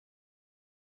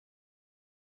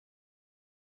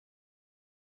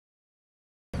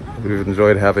we've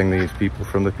enjoyed having these people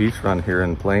from the Peace Run here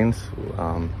in Plains.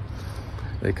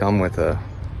 They come with the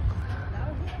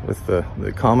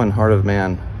common heart of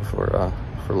man for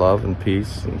love and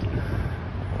peace. And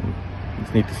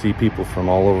it's neat to see people from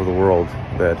all over the world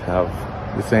that have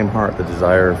the same heart, the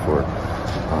desire for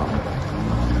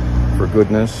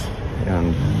goodness.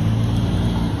 And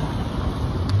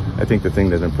I think the thing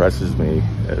that impresses me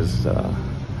is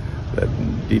that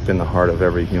deep in the heart of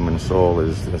every human soul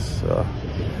is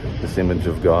this image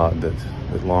of God that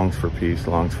longs for peace,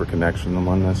 longs for connection and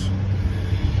oneness.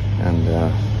 And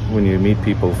when you meet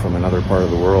people from another part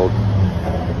of the world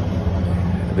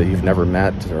that you've never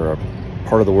met, or a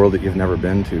part of the world that you've never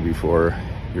been to before,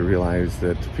 you realize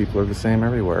that people are the same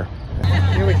everywhere.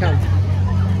 Here we come.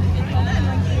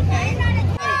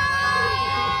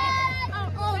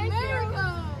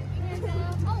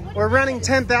 We're running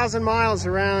 10,000 miles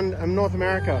around North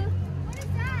America.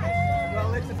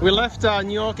 We left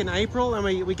New York in April and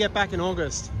we get back in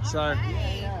August. So,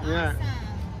 yeah.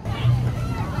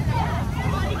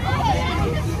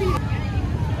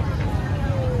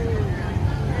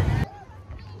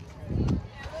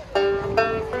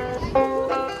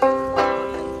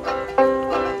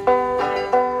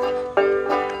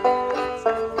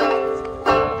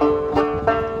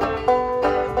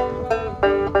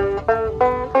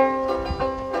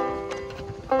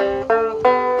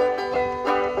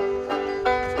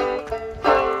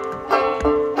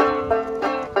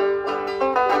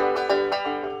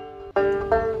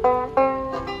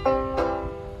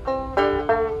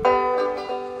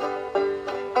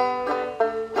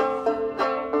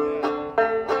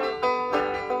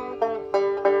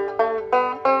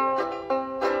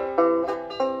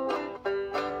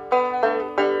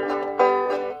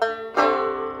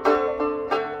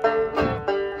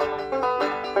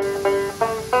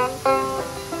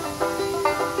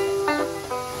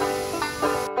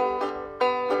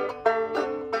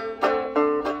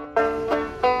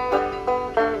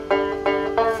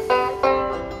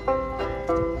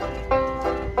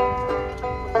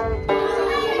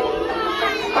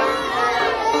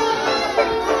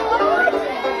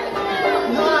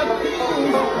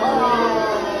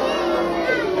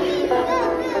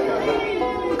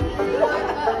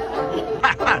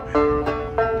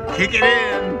 Kick it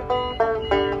in.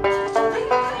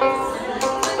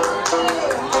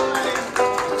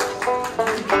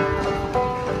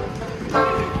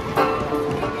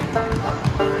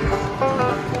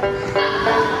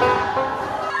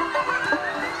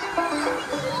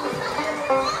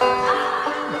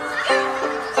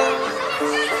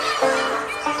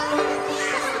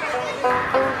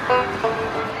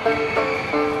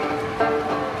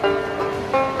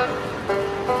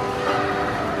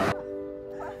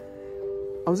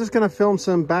 I was just going to film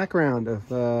some background of,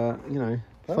 you know,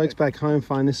 folks back home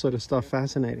find this sort of stuff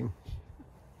fascinating.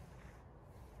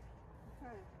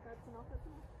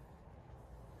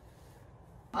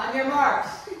 On your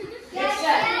marks. Get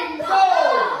set.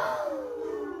 Go!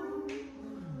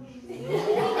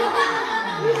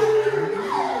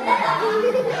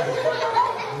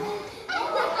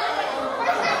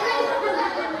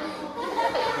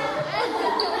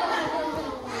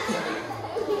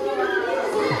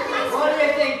 What do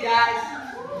you think, guys?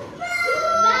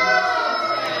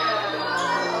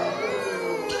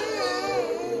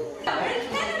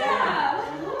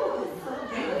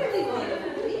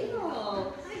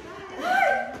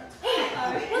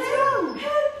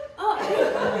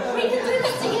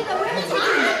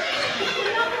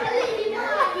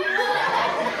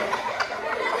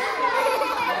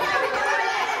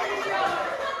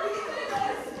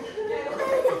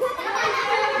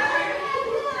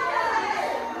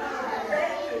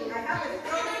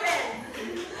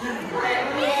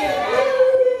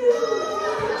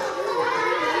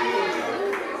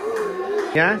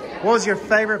 Yeah? What was your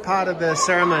favorite part of the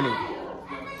ceremony?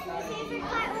 My favorite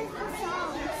part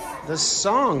was The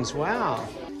songs, wow.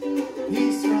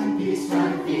 Peace run, peace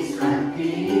run, peace run,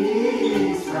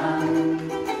 peace run.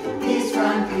 Peace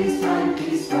run, peace run,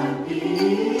 peace run,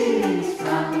 peace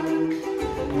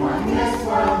run. Oneness,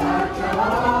 world, our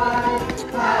joy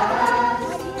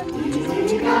has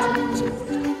begun.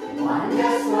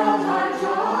 Oneness, world, our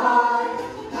joy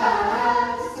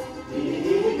has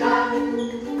begun.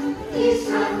 Peace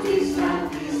run, peace run,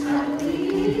 peace run,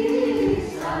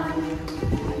 peace run.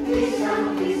 Peace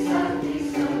run, peace run,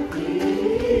 peace run,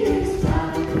 peace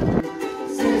run.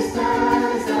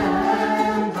 Sisters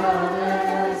and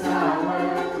brothers,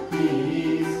 our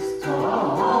peace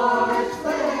torch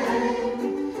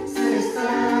flame.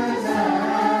 Sisters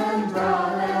and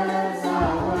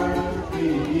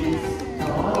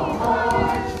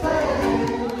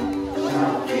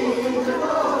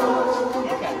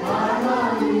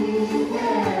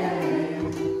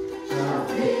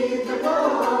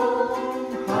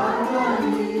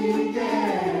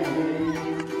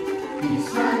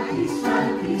Peace run, peace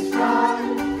run, peace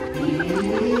run. Peace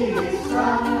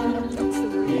run.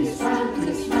 Peace run,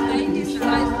 peace run, peace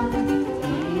run.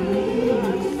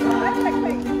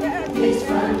 Peace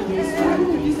run, peace run,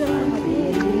 peace run.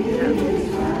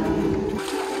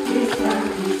 Peace run,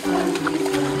 peace run, peace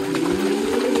run.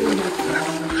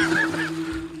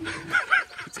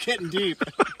 It's getting deep.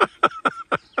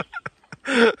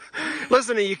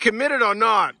 Listen, are you committed or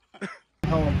not?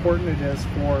 How important it is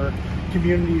for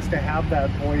communities to have that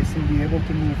voice and be able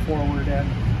to move forward, and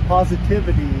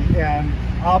positivity and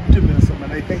optimism,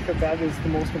 and I think that that is the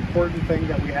most important thing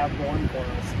that we have going for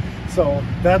us. So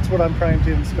that's what I'm trying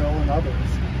to instill in others.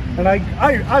 And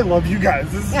I love you guys.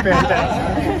 This is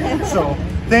fantastic. So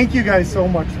thank you guys so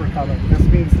much for coming. This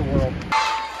means the world.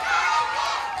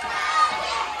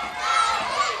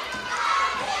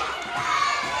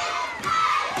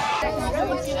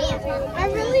 I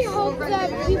really hope that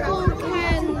people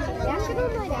can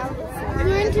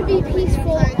learn to be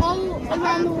peaceful all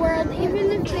around the world,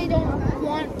 even if they don't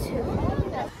want to.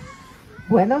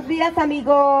 Buenos días,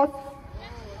 amigos.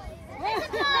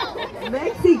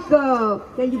 Mexico.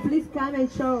 Can you please come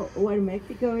and show where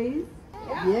Mexico is?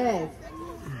 Yes.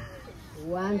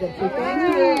 Wonderful.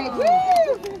 Thank you.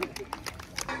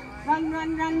 Run,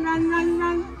 run, run, run, run,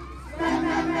 run. Run,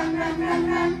 run, run, run, run,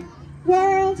 run.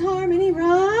 World harmony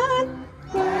run.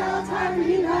 World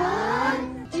harmony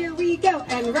run. Here we go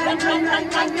and run, run, run,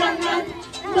 run, run, run.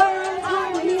 World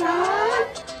harmony run.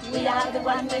 We are the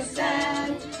oneness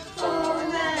and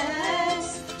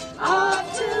fullness of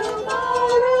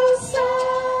tomorrow's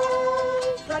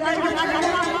sun. Run, run, run, run, run,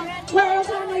 run. World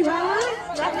harmony run.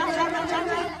 Run, run, run, run, run,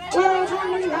 run. World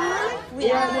harmony run.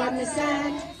 We are the oneness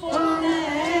and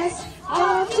fullness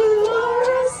of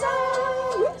tomorrow's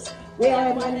sun. Whoops. We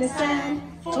are the oneness and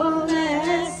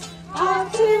fullness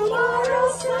of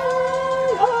tomorrow's sun.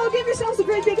 Oh, give yourselves a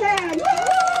great big hand. Woo!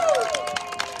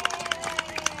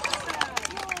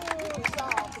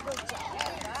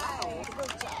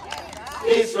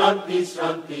 Peace run, peace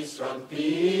run, peace run,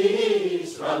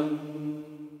 peace run.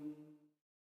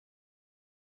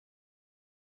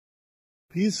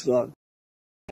 Peace run.